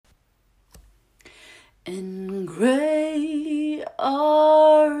And great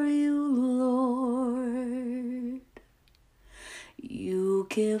are you, Lord. You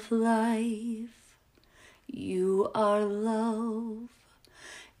give life, you are love,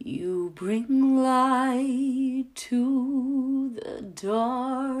 you bring light to the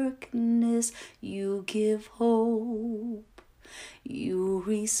darkness, you give hope, you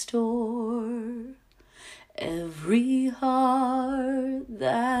restore every heart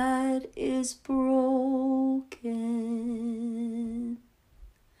that is broken.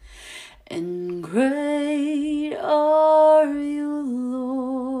 And great are you,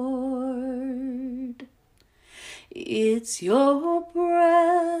 Lord. It's your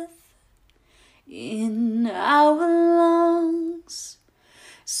breath in our lungs,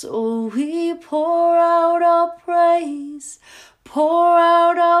 so we pour out our praise. Pour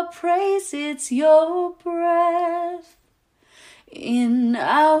out our praise, it's your breath in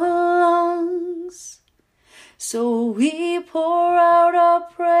our lungs. So we pour out our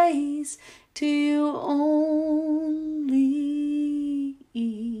praise to you only.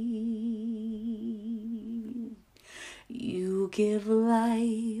 You give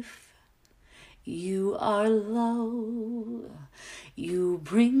life, you are love. You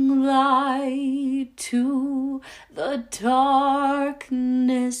bring light to the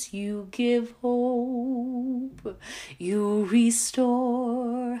darkness, you give hope, you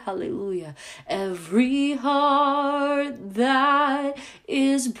restore, hallelujah, every heart that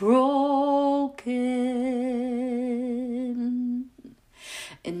is broken.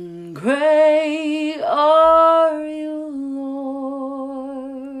 And great are you, Lord.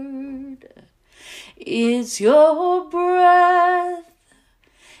 It's your breath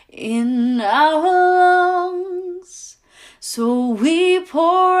in our lungs, so we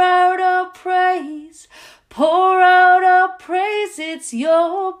pour out our praise, pour out our praise. It's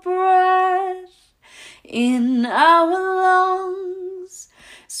your breath in our lungs,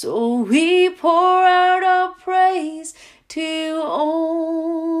 so we pour out our praise to you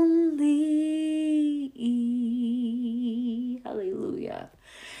only. Hallelujah.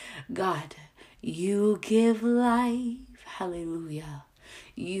 God, you give life, hallelujah.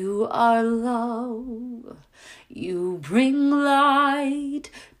 You are love, you bring light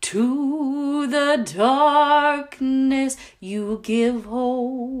to the darkness, you give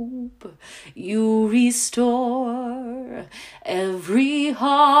hope, you restore every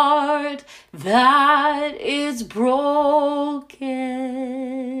heart that is broken,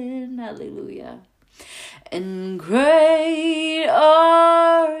 hallelujah. And great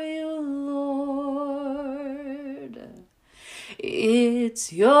are you, Lord.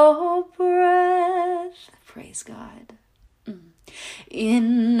 It's your breath, praise God,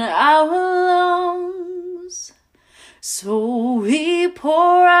 in our lungs. So we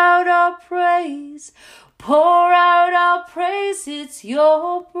pour out our praise, pour out our praise. It's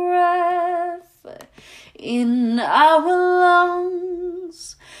your breath in our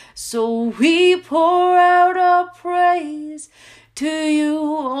lungs. So we pour out our praise to you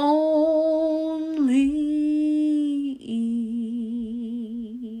only.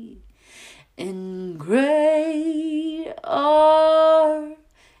 And great are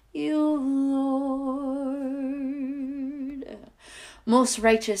you, Lord. Most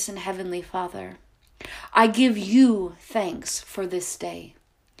righteous and heavenly Father, I give you thanks for this day,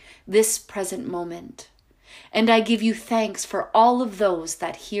 this present moment. And I give you thanks for all of those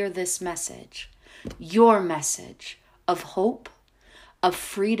that hear this message, your message of hope, of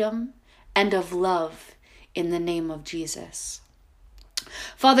freedom, and of love in the name of Jesus.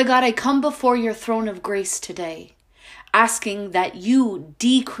 Father God, I come before your throne of grace today, asking that you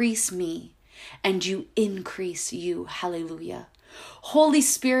decrease me and you increase you. Hallelujah. Holy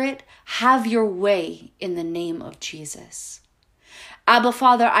Spirit, have your way in the name of Jesus. Abba,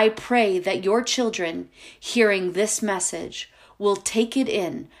 Father, I pray that your children hearing this message will take it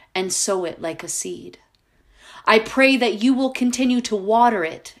in and sow it like a seed. I pray that you will continue to water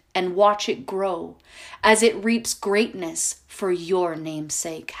it and watch it grow as it reaps greatness for your name's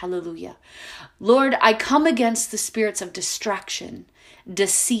sake. Hallelujah. Lord, I come against the spirits of distraction,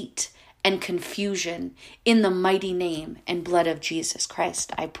 deceit, and confusion in the mighty name and blood of Jesus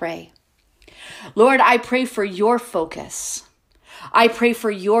Christ, I pray. Lord, I pray for your focus. I pray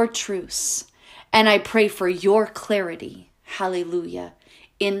for your truths, and I pray for your clarity, hallelujah,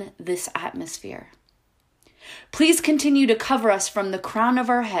 in this atmosphere. Please continue to cover us from the crown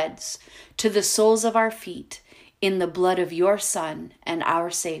of our heads to the soles of our feet in the blood of your Son and our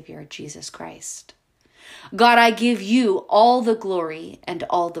Savior, Jesus Christ. God, I give you all the glory and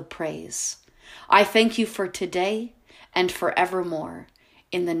all the praise. I thank you for today and forevermore.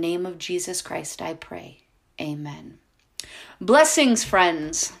 In the name of Jesus Christ, I pray. Amen. Blessings,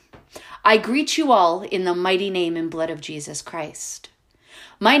 friends. I greet you all in the mighty name and blood of Jesus Christ.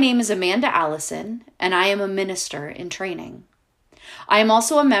 My name is Amanda Allison, and I am a minister in training. I am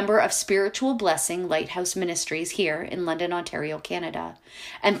also a member of Spiritual Blessing Lighthouse Ministries here in London, Ontario, Canada.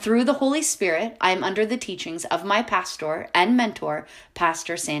 And through the Holy Spirit, I am under the teachings of my pastor and mentor,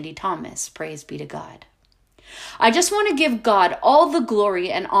 Pastor Sandy Thomas. Praise be to God. I just want to give God all the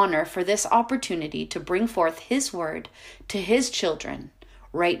glory and honor for this opportunity to bring forth His word to His children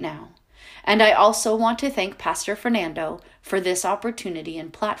right now. And I also want to thank Pastor Fernando for this opportunity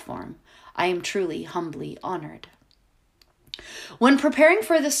and platform. I am truly humbly honored. When preparing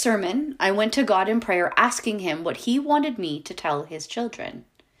for this sermon, I went to God in prayer asking Him what He wanted me to tell His children.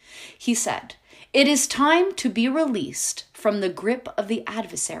 He said, "It is time to be released from the grip of the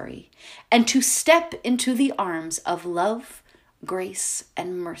adversary and to step into the arms of love, grace,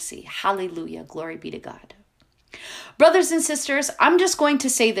 and mercy." Hallelujah. Glory be to God. Brothers and sisters, I'm just going to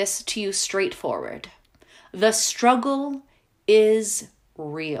say this to you straightforward. The struggle is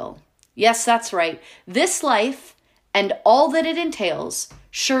real. Yes, that's right. This life and all that it entails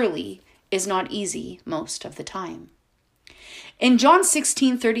surely is not easy most of the time. In John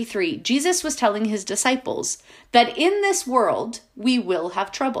 16:33, Jesus was telling His disciples that in this world we will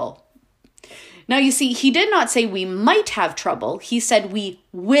have trouble. Now you see, He did not say we might have trouble. He said we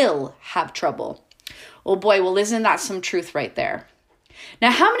will have trouble. Oh boy, well, isn't that some truth right there? Now,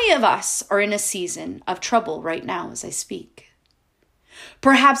 how many of us are in a season of trouble right now as I speak?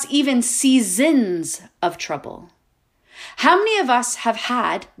 Perhaps even seasons of trouble. How many of us have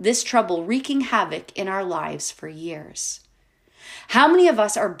had this trouble wreaking havoc in our lives for years? How many of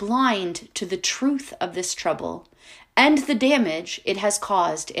us are blind to the truth of this trouble and the damage it has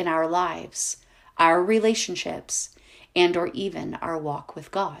caused in our lives, our relationships, and or even our walk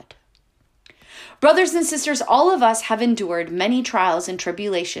with God? Brothers and sisters, all of us have endured many trials and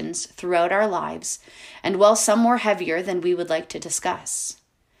tribulations throughout our lives, and while some more heavier than we would like to discuss.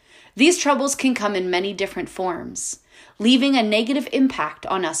 These troubles can come in many different forms, leaving a negative impact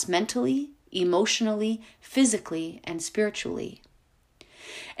on us mentally, emotionally, physically, and spiritually.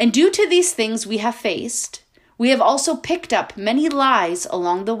 And due to these things we have faced, we have also picked up many lies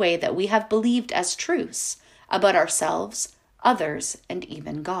along the way that we have believed as truths about ourselves, others, and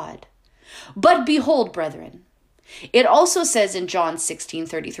even God. But behold, brethren, it also says in John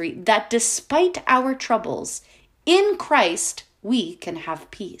 16:33 that despite our troubles, in Christ we can have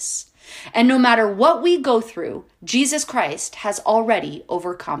peace. And no matter what we go through, Jesus Christ has already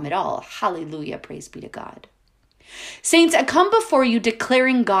overcome it all. Hallelujah, praise be to God. Saints, I come before you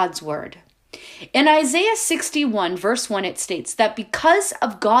declaring God's word. In Isaiah 61, verse 1, it states that because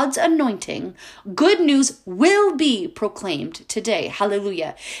of God's anointing, good news will be proclaimed today.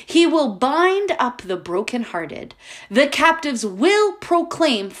 Hallelujah. He will bind up the brokenhearted. The captives will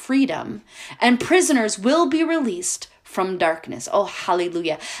proclaim freedom, and prisoners will be released from darkness. Oh,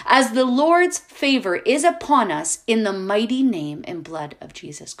 hallelujah. As the Lord's favor is upon us in the mighty name and blood of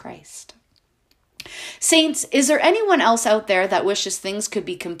Jesus Christ. Saints, is there anyone else out there that wishes things could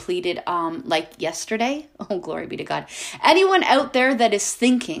be completed like yesterday? Oh, glory be to God. Anyone out there that is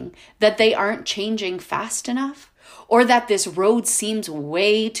thinking that they aren't changing fast enough, or that this road seems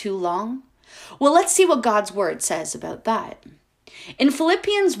way too long? Well, let's see what God's word says about that. In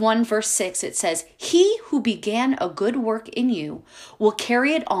Philippians 1 verse 6, it says, "He who began a good work in you will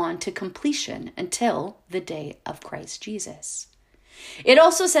carry it on to completion until the day of Christ Jesus." It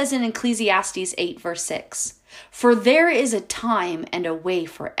also says in Ecclesiastes 8 verse 6, "For there is a time and a way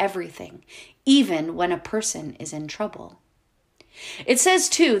for everything, even when a person is in trouble." It says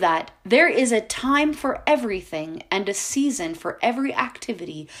too that there is a time for everything and a season for every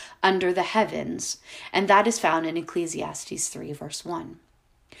activity under the heavens, and that is found in Ecclesiastes 3 verse 1.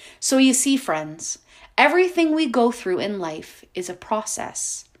 So you see, friends, everything we go through in life is a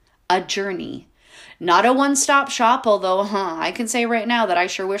process, a journey, not a one-stop shop, although I can say right now that I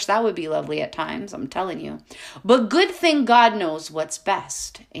sure wish that would be lovely at times, I'm telling you. But good thing God knows what's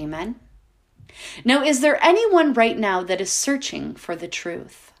best. Amen? Now, is there anyone right now that is searching for the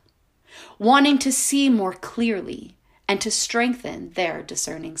truth, wanting to see more clearly and to strengthen their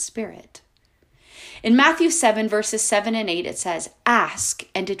discerning spirit? In Matthew 7 verses 7 and 8, it says, "Ask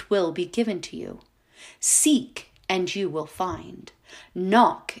and it will be given to you. Seek and you will find.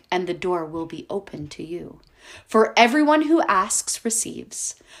 Knock and the door will be open to you. For everyone who asks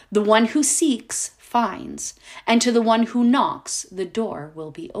receives. The one who seeks finds. And to the one who knocks, the door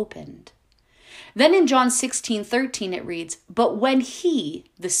will be opened." Then in John 16:13 it reads, "But when he,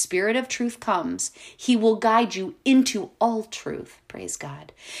 the Spirit of truth, comes, he will guide you into all truth." Praise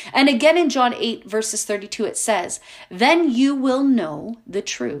God. And again in John 8 verses 32 it says, "Then you will know the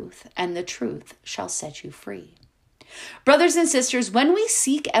truth, and the truth shall set you free." Brothers and sisters, when we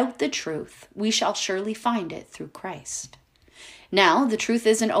seek out the truth, we shall surely find it through Christ. Now, the truth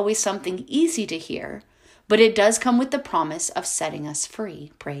isn't always something easy to hear, but it does come with the promise of setting us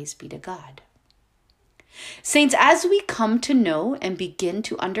free. Praise be to God. Saints, as we come to know and begin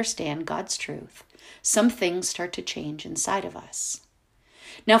to understand God's truth, some things start to change inside of us.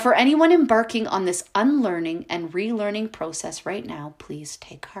 Now, for anyone embarking on this unlearning and relearning process right now, please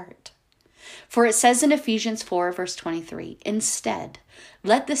take heart. For it says in Ephesians 4 verse 23, "Instead,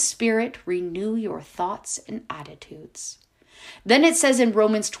 let the Spirit renew your thoughts and attitudes." Then it says in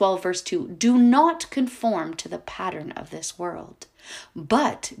Romans 12 verse 2, "Do not conform to the pattern of this world,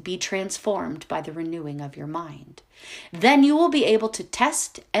 but be transformed by the renewing of your mind. Then you will be able to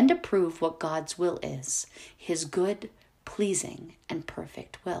test and approve what God's will is, his good, pleasing, and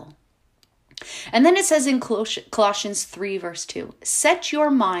perfect will." And then it says in Colossians 3 verse 2, "Set your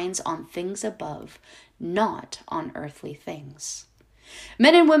minds on things above, not on earthly things."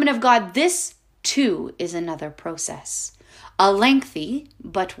 Men and women of God, this too is another process, a lengthy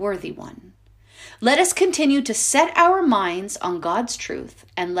but worthy one. Let us continue to set our minds on God's truth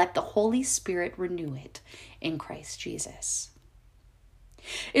and let the Holy Spirit renew it in Christ Jesus.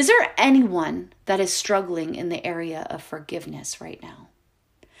 Is there anyone that is struggling in the area of forgiveness right now?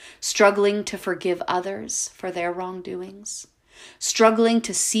 Struggling to forgive others for their wrongdoings? Struggling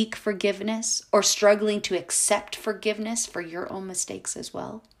to seek forgiveness, or struggling to accept forgiveness for your own mistakes as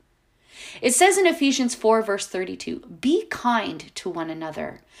well? It says in Ephesians 4 verse 32, "Be kind to one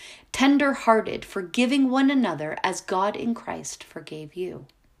another, tender-hearted, forgiving one another as God in Christ forgave you."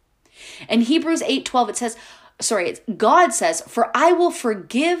 In Hebrews 8:12 it says, God says, "For I will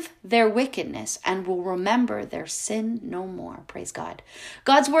forgive their wickedness and will remember their sin no more." Praise God.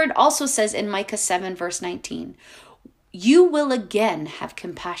 God's word also says in Micah 7 verse 19, "You will again have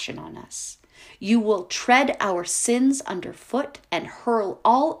compassion on us. You will tread our sins underfoot and hurl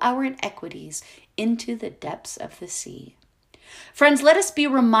all our iniquities into the depths of the sea." Friends, let us be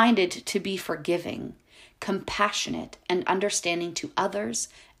reminded to be forgiving, compassionate, and understanding to others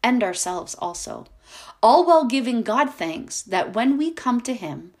and ourselves also, all while giving God thanks that when we come to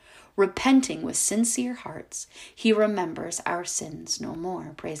him, repenting with sincere hearts, he remembers our sins no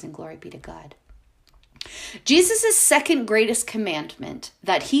more. Praise and glory be to God. Jesus' second greatest commandment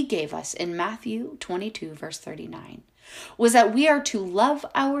that he gave us in Matthew 22 verse 39 was that we are to love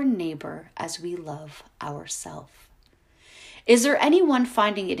our neighbor as we love ourselves. Is there anyone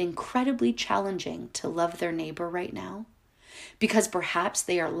finding it incredibly challenging to love their neighbor right now? Because perhaps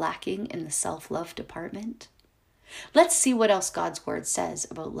they are lacking in the self-love department? Let's see what else God's word says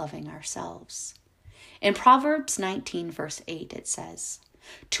about loving ourselves. In Proverbs 19 verse 8 it says,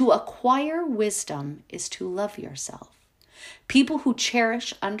 "To acquire wisdom is to love yourself. People who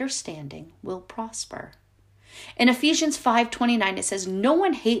cherish understanding will prosper." In Ephesians 5:29 it says, "No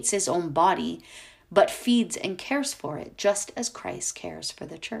one hates his own body, but feeds and cares for it, just as Christ cares for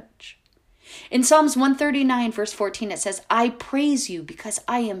the church." In Psalms 139 verse 14 it says, "I praise you because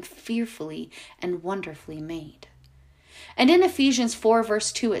I am fearfully and wonderfully made." And in Ephesians 4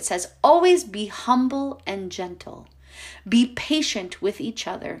 verse 2 it says, "Always be humble and gentle. Be patient with each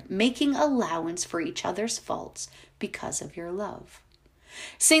other, making allowance for each other's faults because of your love."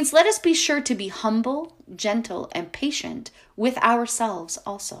 Saints, let us be sure to be humble, gentle, and patient with ourselves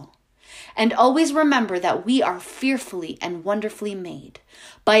also. And always remember that we are fearfully and wonderfully made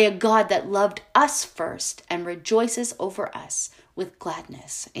by a God that loved us first and rejoices over us with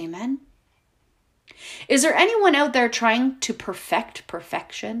gladness. Amen? Is there anyone out there trying to perfect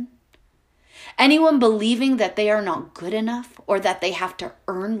perfection? Anyone believing that they are not good enough or that they have to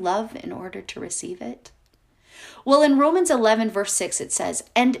earn love in order to receive it? Well, in Romans 11 verse 6 it says,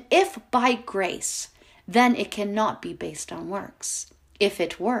 "And if by grace, then it cannot be based on works. If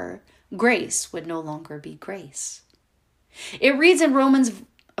it were, grace would no longer be grace." It reads in Romans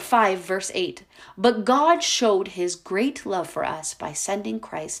 5 verse 8, "But God showed his great love for us by sending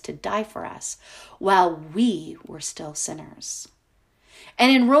Christ to die for us while we were still sinners."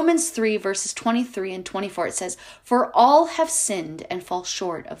 And in Romans 3 verses 23 and 24 it says, "For all have sinned and fall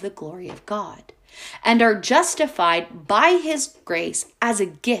short of the glory of God, and are justified by his grace as a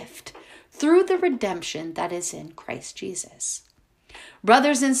gift through the redemption that is in Christ Jesus."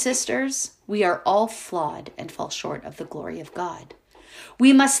 Brothers and sisters, we are all flawed and fall short of the glory of God.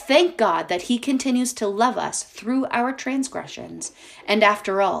 We must thank God that he continues to love us through our transgressions. And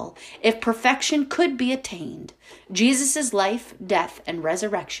after all, if perfection could be attained, Jesus' life, death, and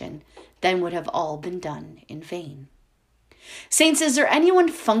resurrection then would have all been done in vain. Saints, is there anyone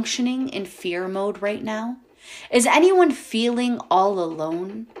functioning in fear mode right now? Is anyone feeling all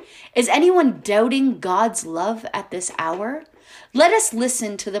alone? Is anyone doubting God's love at this hour? Let us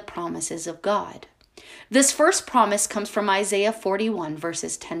listen to the promises of God. This first promise comes from Isaiah 41,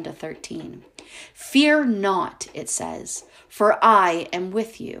 verses 10 to 13. Fear not, it says, for I am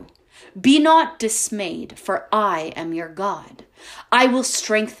with you. Be not dismayed, for I am your God. I will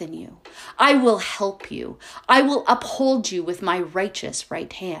strengthen you. I will help you. I will uphold you with my righteous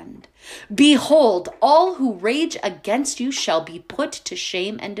right hand. Behold, all who rage against you shall be put to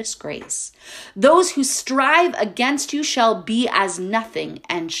shame and disgrace. Those who strive against you shall be as nothing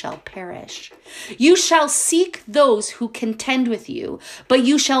and shall perish. You shall seek those who contend with you, but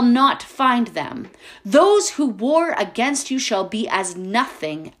you shall not find them. Those who war against you shall be as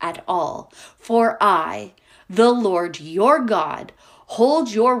nothing at all. For I, the Lord your God,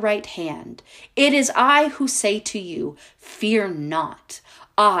 hold your right hand. It is I who say to you, fear not.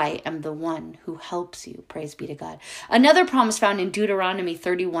 I am the one who helps you. Praise be to God. Another promise found in Deuteronomy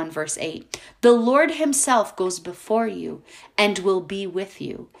 31, verse 8. The Lord himself goes before you and will be with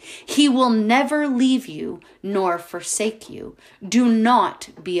you. He will never leave you nor forsake you. Do not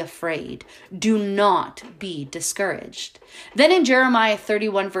be afraid. Do not be discouraged. Then in Jeremiah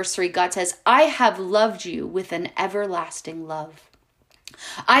 31, verse 3, God says, I have loved you with an everlasting love.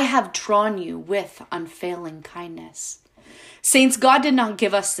 I have drawn you with unfailing kindness. Saints, God did not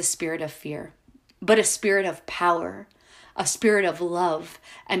give us the spirit of fear, but a spirit of power, a spirit of love,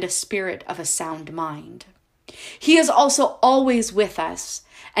 and a spirit of a sound mind. He is also always with us,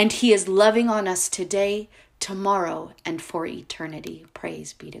 and he is loving on us today, tomorrow, and for eternity.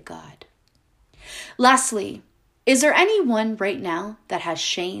 Praise be to God. Lastly, is there anyone right now that has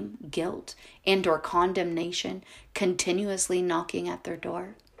shame, guilt, and or condemnation continuously knocking at their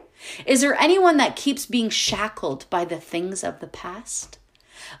door? Is there anyone that keeps being shackled by the things of the past?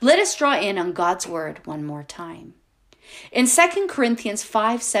 Let us draw in on God's word one more time. In 2 Corinthians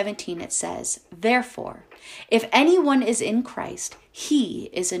 5:17 it says, therefore, if anyone is in Christ, he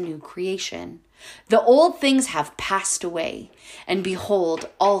is a new creation. The old things have passed away, and behold,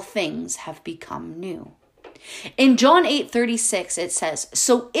 all things have become new. In John 8:36, it says,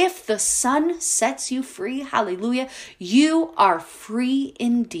 so if the Son sets you free, hallelujah, you are free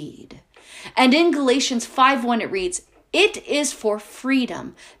indeed. And in Galatians 5:1, it reads, it is for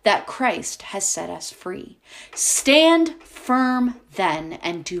freedom that Christ has set us free. Stand firm then,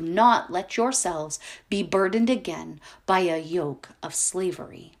 and do not let yourselves be burdened again by a yoke of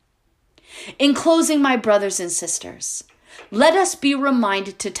slavery. In closing, my brothers and sisters, let us be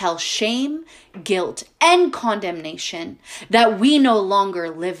reminded to tell shame, guilt, and condemnation that we no longer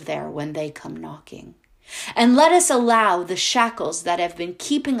live there when they come knocking. And let us allow the shackles that have been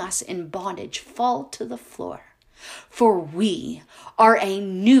keeping us in bondage fall to the floor. For we are a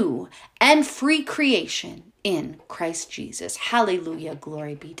new and free creation in Christ Jesus. Hallelujah.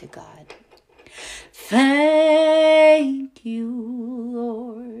 Glory be to God. Thank you,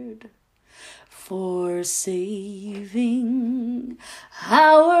 Lord, for saving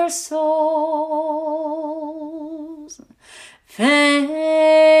our souls.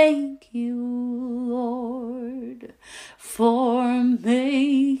 Thank you, Lord, for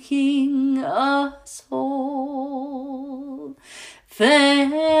making us whole.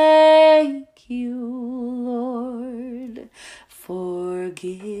 Thank you, Lord, for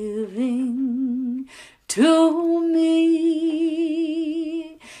giving to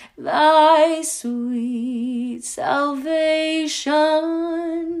me thy sweet salvation,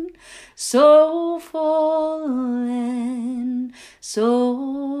 so full and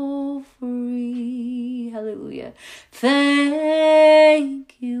so free. Hallelujah.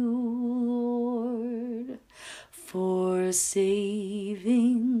 Thank you, Lord, for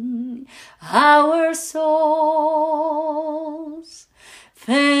saving our souls.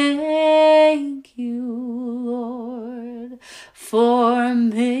 Thank you, Lord, for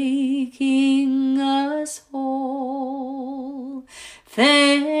making us whole.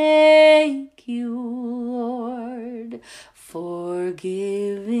 Thank you, Lord, for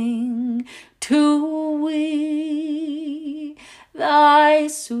giving to we thy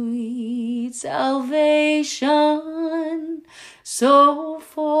sweet salvation, so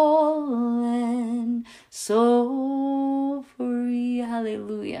full and so free.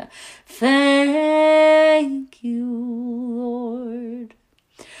 Hallelujah. Thank you, Lord,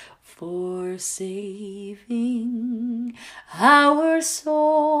 for saving our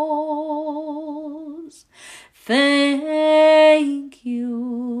souls. Thank you,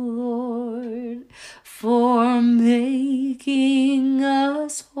 Lord, for making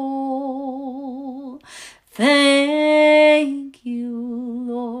us whole. Thank you,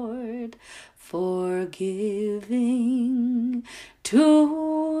 Lord, for giving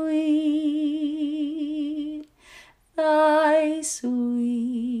to me thy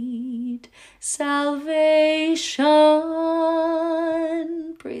sweet salvation.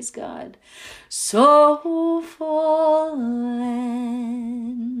 Praise God. So full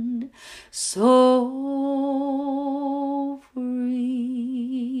and so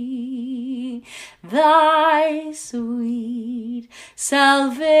free, thy sweet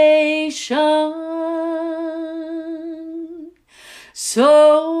salvation,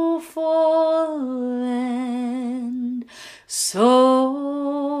 so full and so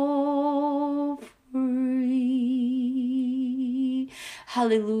free.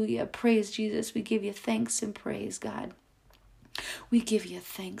 Hallelujah. Praise Jesus. We give you thanks and praise, God. We give you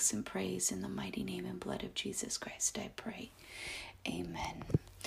thanks and praise in the mighty name and blood of Jesus Christ, I pray. Amen.